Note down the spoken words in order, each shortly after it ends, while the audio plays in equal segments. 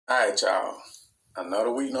All right, y'all.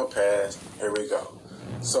 Another week no pass. Here we go.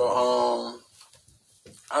 So,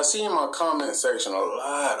 I see in my comment section a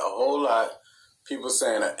whole lot, people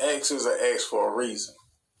saying an X is an X for a reason.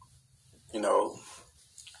 You know,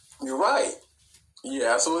 you're right. You're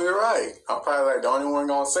absolutely right. I'm probably like the only one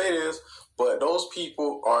gonna say this, but those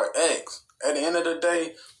people are X. At the end of the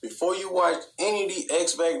day, before you watch any of the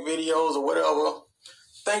X-Back videos or whatever,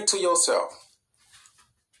 think to yourself,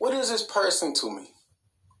 what is this person to me?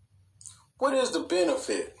 What is the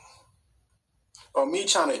benefit of me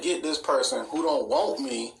trying to get this person who don't want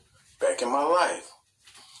me back in my life?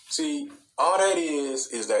 See, all that is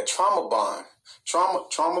that trauma bond.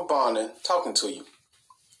 Trauma bonding talking to you.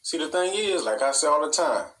 See, the thing is, like I say all the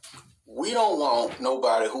time, we don't want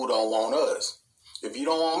nobody who don't want us. If you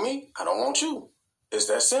don't want me, I don't want you. It's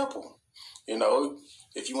that simple. You know,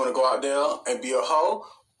 if you want to go out there and be a hoe,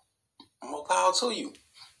 more power to you.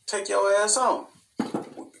 Take your ass on.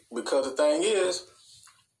 Because the thing is,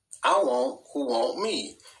 I want who want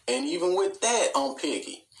me. And even with that, I'm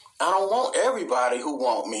picky. I don't want everybody who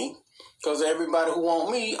want me. Because everybody who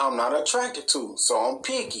want me, I'm not attracted to. So I'm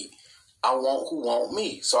picky. I want who want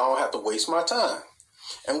me. So I don't have to waste my time.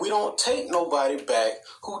 And we don't take nobody back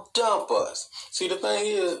who dump us. See, the thing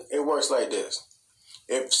is, it works like this.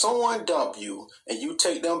 If someone dump you and you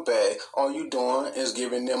take them back, all you doing is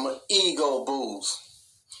giving them an ego boost.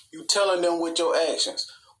 You telling them with your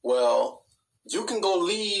actions, well, you can go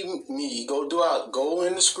leave me, go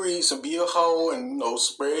in the streets and be a hoe and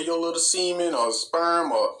spread your little semen or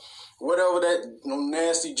sperm or whatever that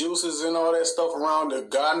nasty juices and all that stuff around the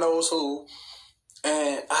God knows who,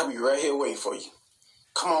 and I'll be right here waiting for you.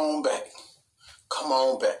 Come on back. Come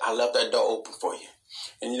on back. I left that door open for you.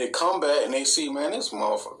 And they come back and they see, man, this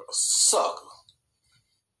motherfucker a sucker.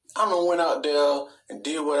 I done went out there and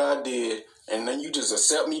did what I did, and then you just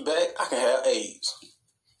accept me back. I can have AIDS.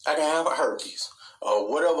 I can have a herpes.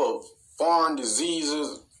 Or whatever foreign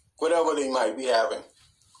diseases, whatever they might be having.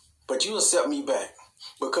 But you accept me back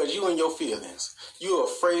because you and your feelings. You're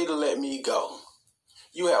afraid to let me go.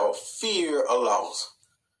 You have a fear of loss.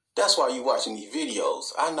 That's why you watching these videos.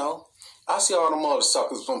 I know. I see all them other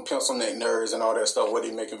suckers from pencil neck nerds and all that stuff where they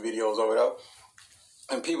making videos over there.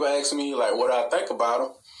 And people ask me, like, what I think about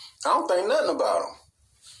them. I don't think nothing about them.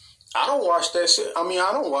 I don't watch that shit. I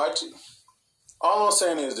don't watch it. All I'm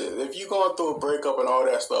saying is this. If you're going through a breakup and all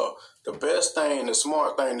that stuff, the best thing, the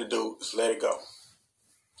smart thing to do is let it go.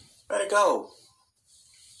 Let it go.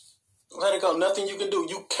 Let it go. Nothing you can do.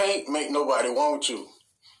 You can't make nobody want you.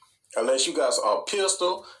 Unless you got a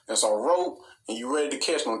pistol and some rope and you ready to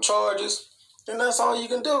catch them charges, then that's all you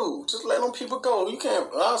can do. Just let them people go. You can't.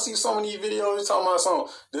 I see so many videos talking about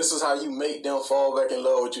something. This is how you make them fall back in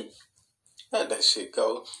love with you. Let that shit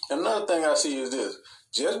go. Another thing I see is this.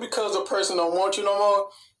 Just because a person don't want you no more,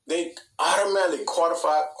 they automatically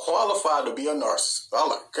qualify to be a narcissist. I'm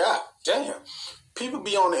like, God damn. People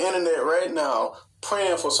be on the internet right now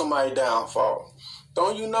praying for somebody's downfall.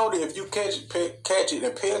 Don't you know that if you catch it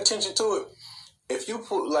and pay attention to it, if you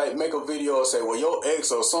make a video and say, well, your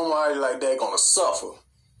ex or somebody like that gonna suffer,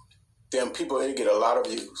 then people they get a lot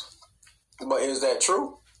of views. But is that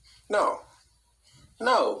true? No.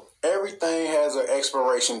 No. Everything has an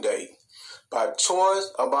expiration date. By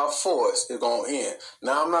choice or by force, it's gonna end.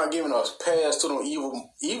 Now I'm not giving a pass to them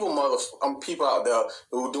evil people out there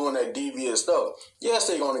who are doing that devious stuff. Yes,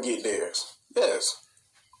 they're gonna get theirs. Yes.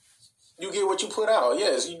 You get what you put out.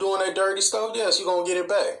 Yes, you doing that dirty stuff. Yes, you're going to get it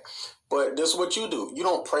back. But this is what you do. You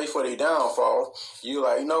don't pray for their downfall. You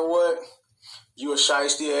like, you know what? You a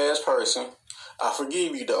shiesty ass person. I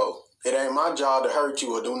forgive you though. It ain't my job to hurt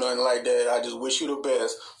you or do nothing like that. I just wish you the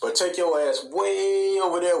best. But take your ass way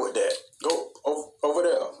over there with that. Go over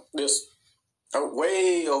there.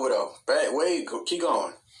 Way over there. Back, way, go, keep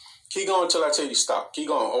going. Keep going until I tell you to stop. Keep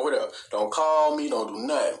going over there. Don't call me. Don't do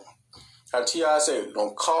nothing. How T.I. said,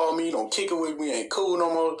 don't call me, don't kick it with me, ain't cool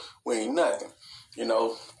no more, we ain't nothing,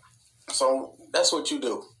 So that's what you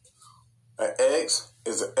do. An X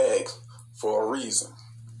is an X for a reason.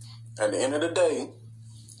 At the end of the day,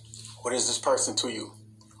 what is this person to you?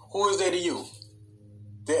 Who is they to you?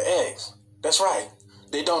 They're X. That's right.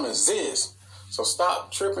 They don't exist. So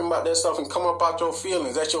stop tripping about that stuff and come up out your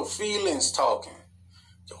feelings. That's your feelings talking.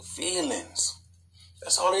 Your feelings.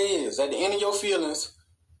 That's all it is. At the end of your feelings,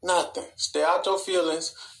 nothing. Stay out your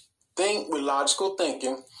feelings. Think with logical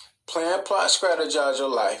thinking. Plan, plot, strategize your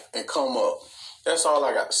life, and come up. That's all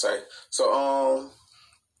I got to say. So,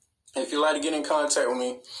 if you'd like to get in contact with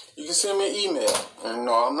me, you can send me an email. And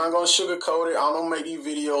no, I'm not going to sugarcoat it. I don't make these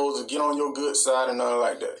videos to get on your good side and nothing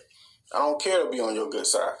like that. I don't care to be on your good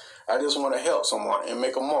side. I just want to help someone and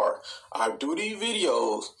make a mark. I do these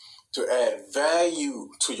videos to add value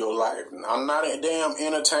to your life. I'm not a damn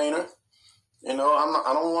entertainer. You know,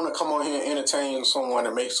 I don't want to come on here and entertain someone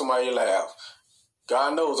and make somebody laugh.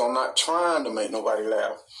 God knows I'm not trying to make nobody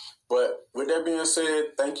laugh. But with that being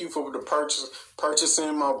said, thank you for the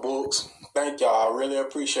purchasing my books. Thank y'all. I really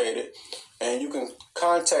appreciate it. And you can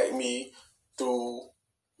contact me through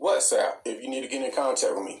WhatsApp if you need to get in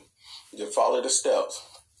contact with me. Just follow the steps.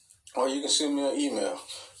 Or you can send me an email.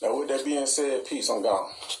 Now, with that being said, peace. I'm gone.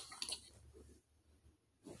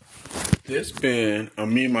 This been a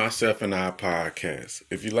Me, Myself, and I podcast.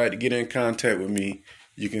 If you'd like to get in contact with me,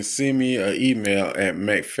 you can send me an email at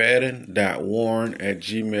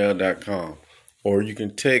mcfadden.warren@gmail.com, or you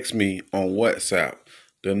can text me on WhatsApp.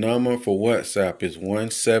 The number for WhatsApp is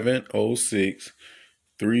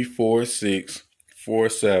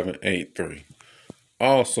 1706-346-4783.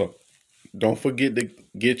 Also, don't forget to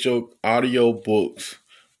get your audio books,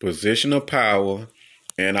 Position of Power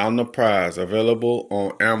and I'm the Prize, available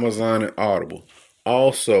on Amazon and Audible.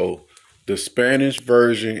 Also, the Spanish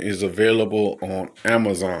version is available on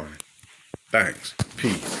Amazon. Thanks.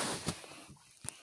 Peace.